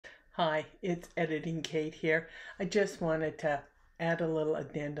Hi, it's Editing Kate here. I just wanted to add a little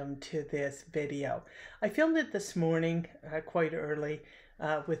addendum to this video. I filmed it this morning quite early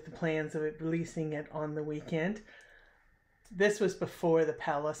with the plans of releasing it on the weekend. This was before the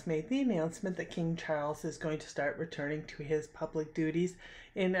palace made the announcement that King Charles is going to start returning to his public duties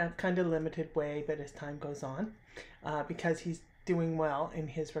in a kind of limited way, but as time goes on, because he's doing well in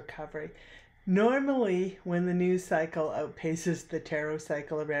his recovery. Normally, when the news cycle outpaces the tarot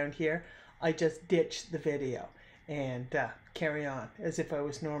cycle around here, I just ditch the video and carry on as if I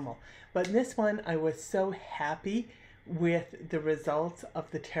was normal. But in this one, I was so happy with the results of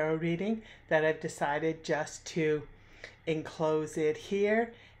the tarot reading that I've decided just to enclose it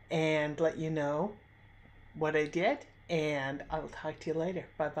here and let you know what I did. And I will talk to you later.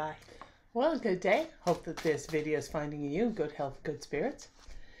 Bye-bye. Well, good day. Hope that this video is finding you in good health, good spirits.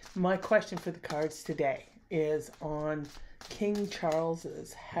 My question for the cards today is on King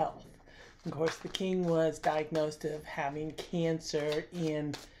Charles's health. Of course, the king was diagnosed of having cancer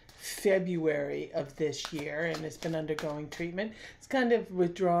in February of this year and has been undergoing treatment. It's kind of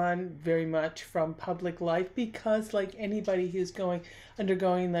withdrawn very much from public life because, like anybody who's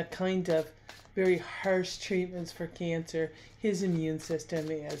undergoing that kind of very harsh treatments for cancer, his immune system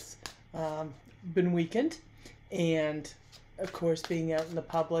has been weakened, and of course, being out in the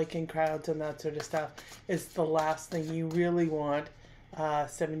public and crowds and that sort of stuff is the last thing you really want a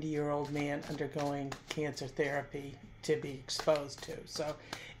 70-year-old man undergoing cancer therapy to be exposed to. So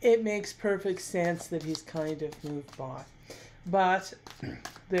it makes perfect sense that he's kind of moved on. But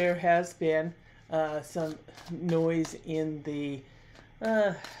there has been some noise in the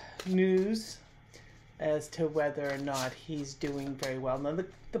news as to whether or not he's doing very well. Now,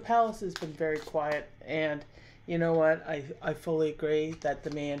 the palace has been very quiet, and you know what? I fully agree that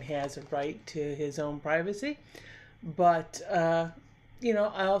the man has a right to his own privacy. But, you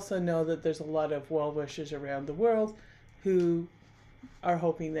know, I also know that there's a lot of well-wishers around the world who are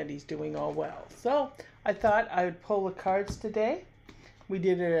hoping that he's doing all well. So I thought I would pull the cards today. We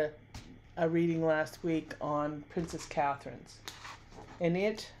did a reading last week on Princess Catherine's, and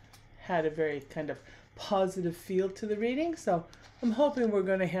it had a very kind of positive feel to the reading. So I'm hoping we're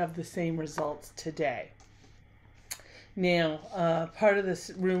going to have the same results today. Now, part of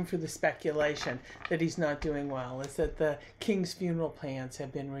this room for the speculation that he's not doing well is that the king's funeral plans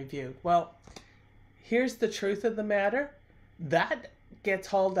have been reviewed. Well, here's the truth of the matter. That gets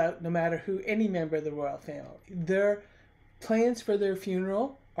hauled out no matter who, any member of the royal family. Their plans for their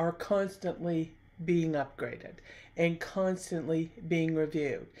funeral are constantly being upgraded and constantly being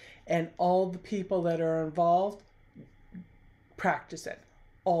reviewed. And all the people that are involved practice it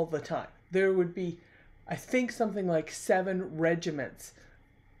all the time. There would be, I think, something like 7 regiments,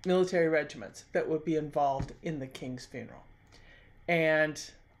 military regiments, that would be involved in the king's funeral. And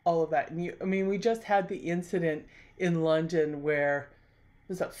all of that. And I mean, we just had the incident in London where,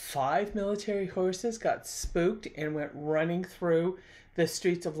 was it 5 military horses got spooked and went running through the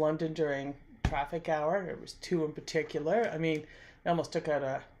streets of London during traffic hour. There was 2 in particular. I mean, they almost took out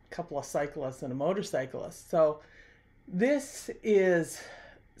a couple of cyclists and a motorcyclist. So this is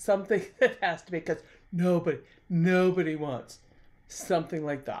something that has to be, because nobody wants something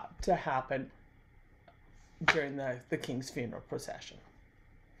like that to happen during the king's funeral procession.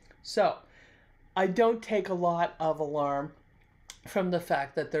 So I don't take a lot of alarm from the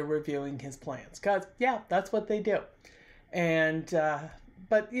fact that they're reviewing his plans, because yeah, that's what they do. And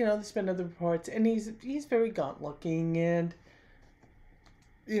but you know, there's been other reports, and he's very gaunt looking, and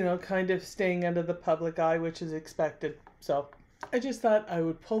you know, kind of staying under the public eye, which is expected. So I just thought I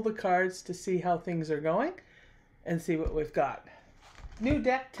would pull the cards to see how things are going and see what we've got. New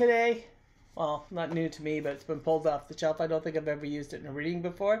deck today. Well, not new to me, but it's been pulled off the shelf. I don't think I've ever used it in a reading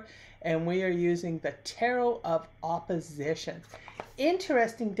before. And we are using the Tarot of Opposition.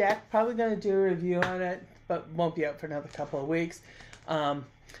 Interesting deck. Probably going to do a review on it, but won't be out for another couple of weeks.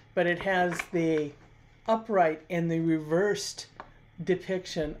 But it has the upright and the reversed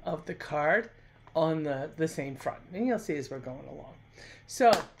depiction of the card on the same front, and you'll see as we're going along. So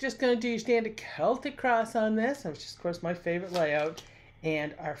just going to do your standard Celtic Cross on this, which is of course my favorite layout.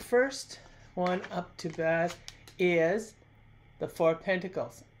 And our first one up to bat is the 4 of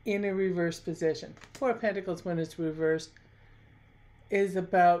Pentacles in a reverse position. 4 of Pentacles, when it's reversed, is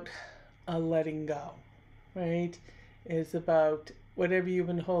about a letting go, right? It's about whatever you've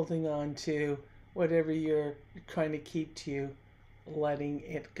been holding on to, whatever you're trying to keep to you, letting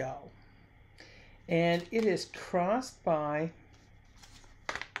it go. And it is crossed by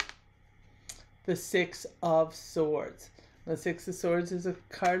the 6 of Swords. The 6 of Swords is a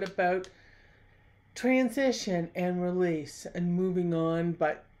card about transition and release and moving on,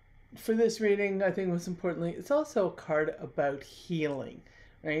 but for this reading, I think most importantly, it's also a card about healing,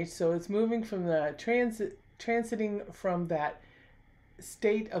 right? So it's moving from the transiting from that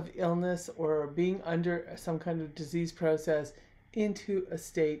state of illness or being under some kind of disease process into a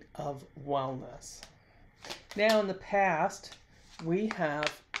state of wellness. Now in the past, we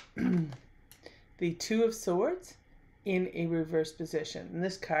have the Two of Swords in a reverse position. And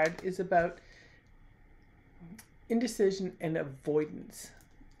this card is about indecision and avoidance.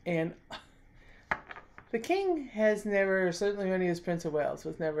 And the king has never, certainly when he was Prince of Wales,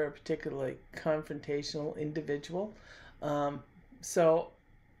 was never a particularly confrontational individual. So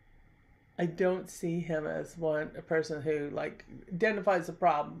I don't see him as a person who like identifies a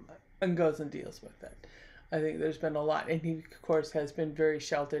problem and goes and deals with it. I think there's been a lot, and he of course has been very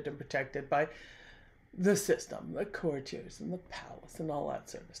sheltered and protected by the system, the courtiers and the palace and all that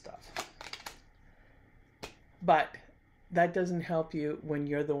sort of stuff. But that doesn't help you when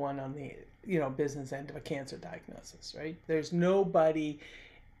you're the one on the business end of a cancer diagnosis, right? There's nobody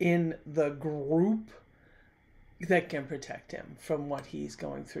in the group that can protect him from what he's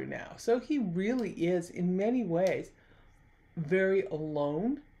going through now. So he really is, in many ways, very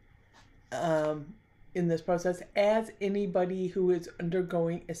alone in this process, as anybody who is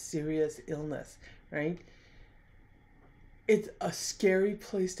undergoing a serious illness, right? It's a scary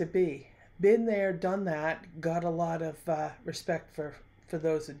place to be. Been there, done that, got a lot of respect for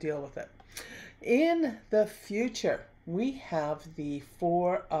those who deal with it. In the future, we have the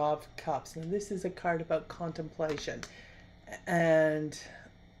Four of Cups. Now, this is a card about contemplation and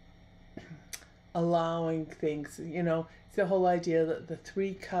allowing things, it's the whole idea that the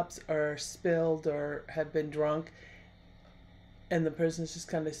 3 cups are spilled or have been drunk, and the person's just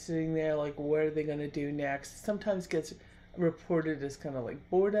kind of sitting there like, what are they going to do next? Sometimes gets reported as kind of like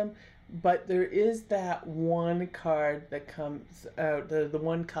boredom, but there is that one card that comes out, the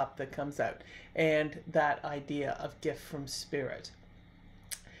one cup that comes out, and that idea of gift from spirit.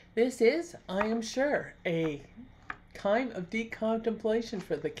 This is, I am sure, a time of deep contemplation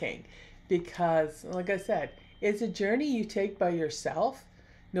for the king, because, like I said, it's a journey you take by yourself,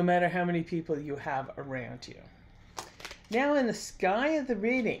 no matter how many people you have around you. Now in the sky of the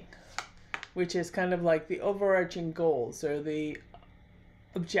reading, which is kind of like the overarching goals or the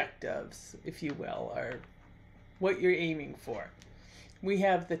objectives, if you will, or what you're aiming for, we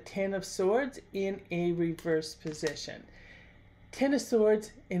have the Ten of Swords in a reverse position. Ten of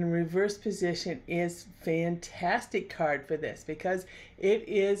Swords in reverse position is a fantastic card for this, because it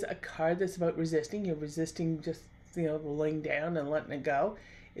is a card that's about resisting. You're resisting just, laying down and letting it go.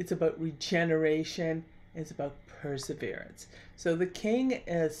 It's about regeneration. It's about perseverance. So the king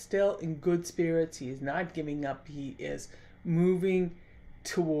is still in good spirits. He is not giving up. He is moving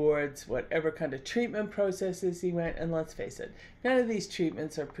towards whatever kind of treatment processes he went. And let's face it, none of these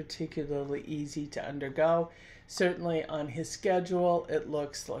treatments are particularly easy to undergo. Certainly on his schedule, it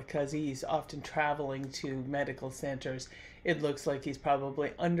looks like, because he's often traveling to medical centers, it looks like he's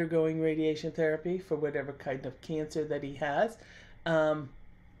probably undergoing radiation therapy for whatever kind of cancer that he has,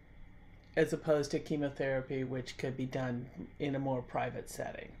 as opposed to chemotherapy, which could be done in a more private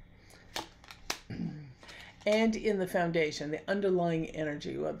setting. And in the foundation, the underlying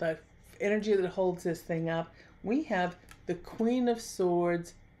energy, well, the energy that holds this thing up, we have the Queen of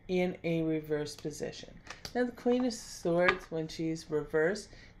Swords in a reverse position. Now, the Queen of Swords, when she's reversed,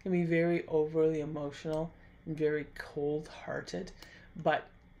 can be very overly emotional and very cold-hearted. But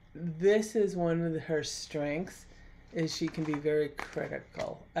this is one of her strengths, is she can be very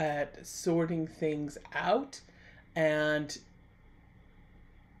critical at sorting things out. And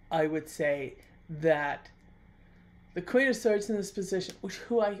I would say that the Queen of Swords in this position,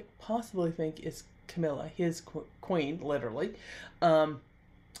 who I possibly think is Camilla, his queen, literally,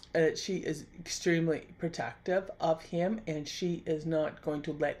 she is extremely protective of him, and she is not going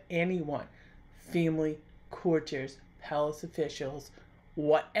to let anyone, family, courtiers, palace officials,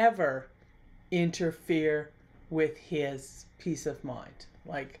 whatever, interfere with his peace of mind.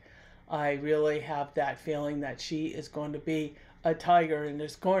 Like, I really have that feeling that she is going to be a tiger in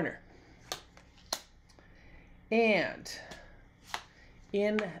this corner. And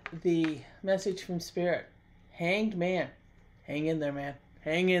in the message from Spirit, Hanged Man, hang in there, man.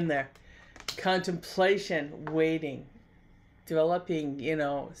 Hang in there. Contemplation, waiting, developing,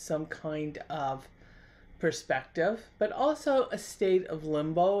 some kind of perspective, but also a state of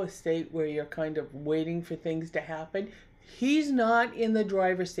limbo, a state where you're kind of waiting for things to happen. He's not in the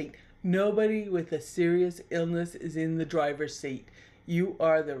driver's seat. Nobody with a serious illness is in the driver's seat. You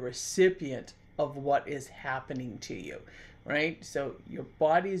are the recipient of what is happening to you. right? So your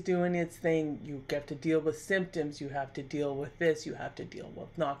body's doing its thing. You have to deal with symptoms. You have to deal with this. You have to deal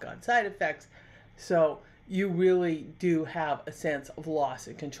with knock-on side effects. So you really do have a sense of loss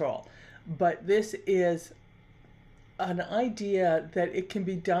of control. But this is an idea that it can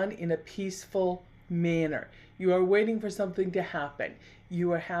be done in a peaceful manner. You are waiting for something to happen.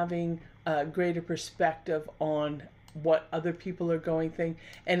 You are having a greater perspective on what other people are going through.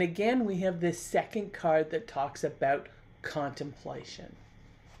 And again, we have this second card that talks about contemplation.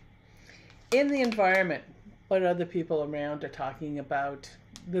 In the environment, what other people around are talking about,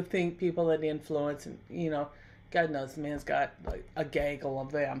 the people that influence, and you know, God knows the man's got like a gaggle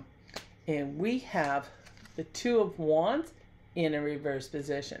of them. And we have the Two of Wands in a reverse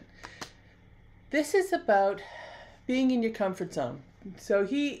position. This is about being in your comfort zone. So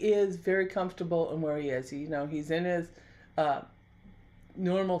he is very comfortable in where he is. You know, he's in his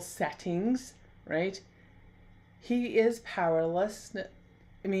normal settings, right? He is powerless.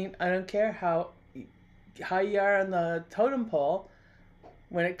 I mean, I don't care how high you are on the totem pole.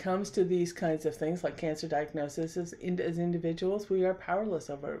 When it comes to these kinds of things like cancer diagnosis, as individuals, we are powerless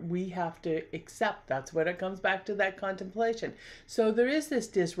over it. We have to accept. That's when it comes back to that contemplation. So there is this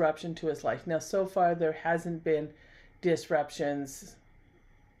disruption to his life. Now, so far, there hasn't been disruptions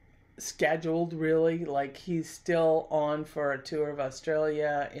scheduled, really. Like, he's still on for a tour of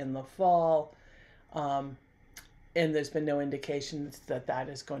Australia in the fall. And there's been no indications that that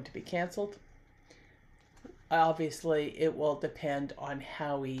is going to be canceled. Obviously, it will depend on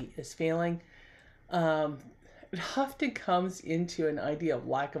how he is feeling. It often comes into an idea of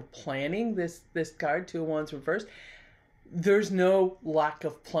lack of planning. This card, Two of Wands reversed. There's no lack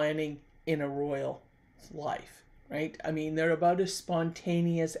of planning in a royal life, right? I mean, they're about as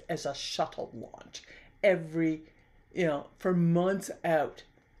spontaneous as a shuttle launch. For months out,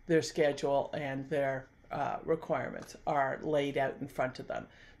 their schedule and their requirements are laid out in front of them.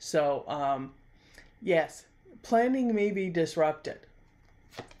 So, yes, planning may be disrupted,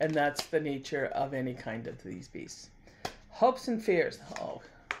 and that's the nature of any kind of these beasts. Hopes and fears. Oh,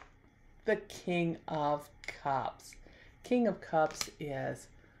 the King of Cups. King of Cups is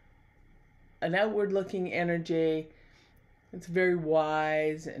an outward-looking energy. It's very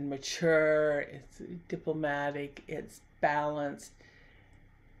wise and mature. It's diplomatic. It's balanced.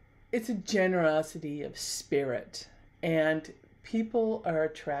 It's a generosity of spirit, and people are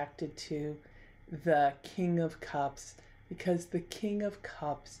attracted to the King of Cups because the King of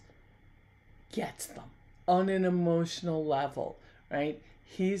Cups gets them on an emotional level, right?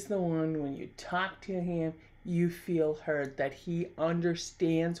 He's the one, when you talk to him, you feel heard, that he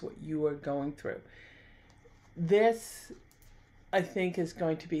understands what you are going through. This, I think, is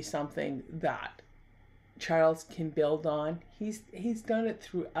going to be something that Charles can build on. He's done it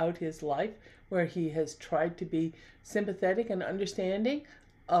throughout his life, where he has tried to be sympathetic and understanding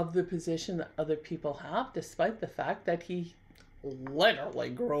of the position that other people have, despite the fact that he literally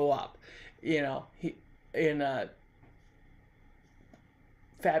grew up, in a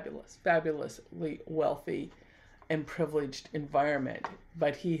fabulously wealthy and privileged environment.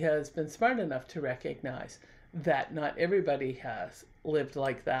 But he has been smart enough to recognize that not everybody has lived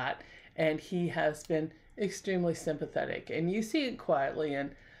like that, and he has been extremely sympathetic. And you see it quietly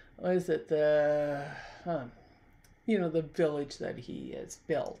in, the village that he has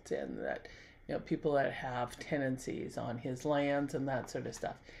built, and that, people that have tenancies on his lands and that sort of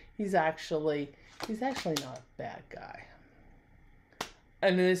stuff. He's actually not a bad guy.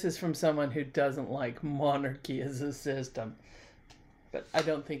 And this is from someone who doesn't like monarchy as a system. But I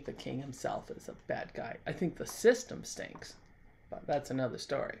don't think the king himself is a bad guy. I think the system stinks. But that's another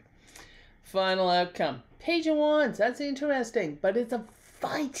story. Final outcome. Page of Wands. That's interesting. But it's a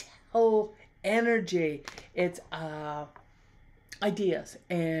vital energy. It's ideas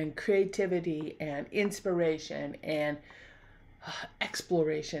and creativity and inspiration and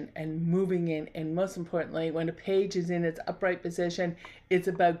exploration and moving in. And most importantly, when a page is in its upright position, it's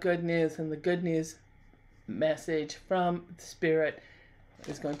about good news. And the good news message from Spirit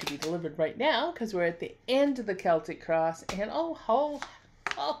is going to be delivered right now, because we're at the end of the Celtic Cross. And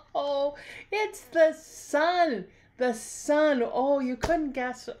it's the sun. The sun. Oh, you couldn't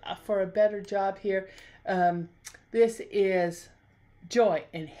guess for a better job here. This is joy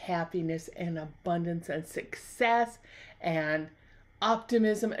and happiness and abundance and success and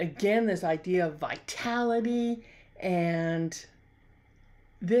optimism. Again, this idea of vitality, and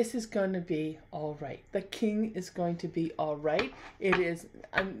this is going to be all right. The king is going to be all right. It is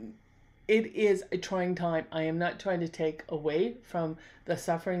a trying time. I am not trying to take away from the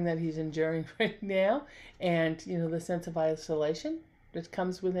suffering that he's enduring right now, and the sense of isolation that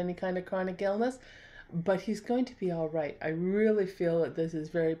comes with any kind of chronic illness. but he's going to be all right. I really feel that this is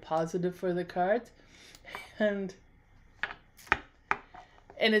very positive for the cards, and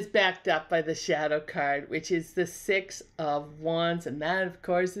it's backed up by the shadow card, which is the Six of Wands, and that, of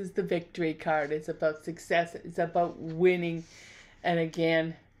course, is the victory card. It's about success. It's about winning, and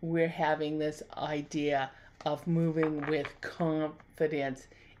again, we're having this idea of moving with confidence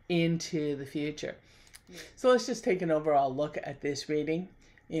into the future. So let's just take an overall look at this reading.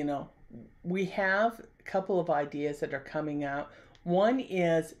 You know, we have a couple of ideas that are coming out. One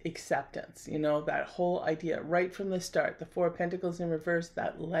is acceptance, you know, that whole idea right from the start, the Four of Pentacles in reverse,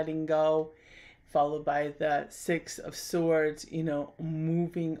 that letting go, followed by the Six of Swords, you know,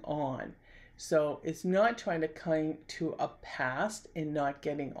 moving on. So it's not trying to cling to a past and not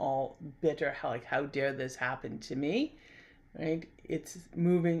getting all bitter, like, how dare this happen to me, right? It's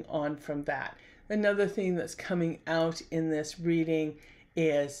moving on from that. Another thing that's coming out in this reading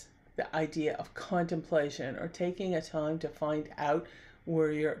is the idea of contemplation, or taking a time to find out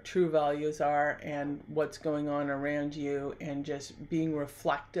where your true values are and what's going on around you, and just being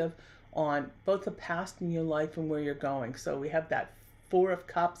reflective on both the past in your life and where you're going. So we have that Four of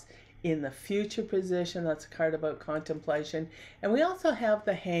Cups in the future position. That's a card about contemplation. And we also have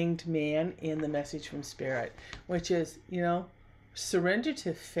the Hanged Man in the message from Spirit, which is, you know, surrender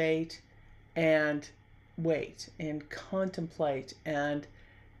to fate and wait and contemplate, and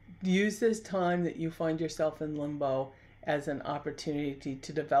use this time that you find yourself in limbo as an opportunity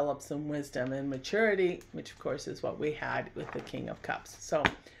to develop some wisdom and maturity, which of course is what we had with the King of Cups. So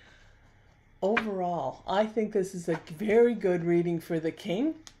overall, I think this is a very good reading for the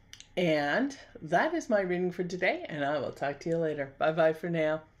King. And that is my reading for today, and I will talk to you later. Bye-bye for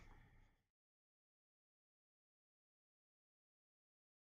now.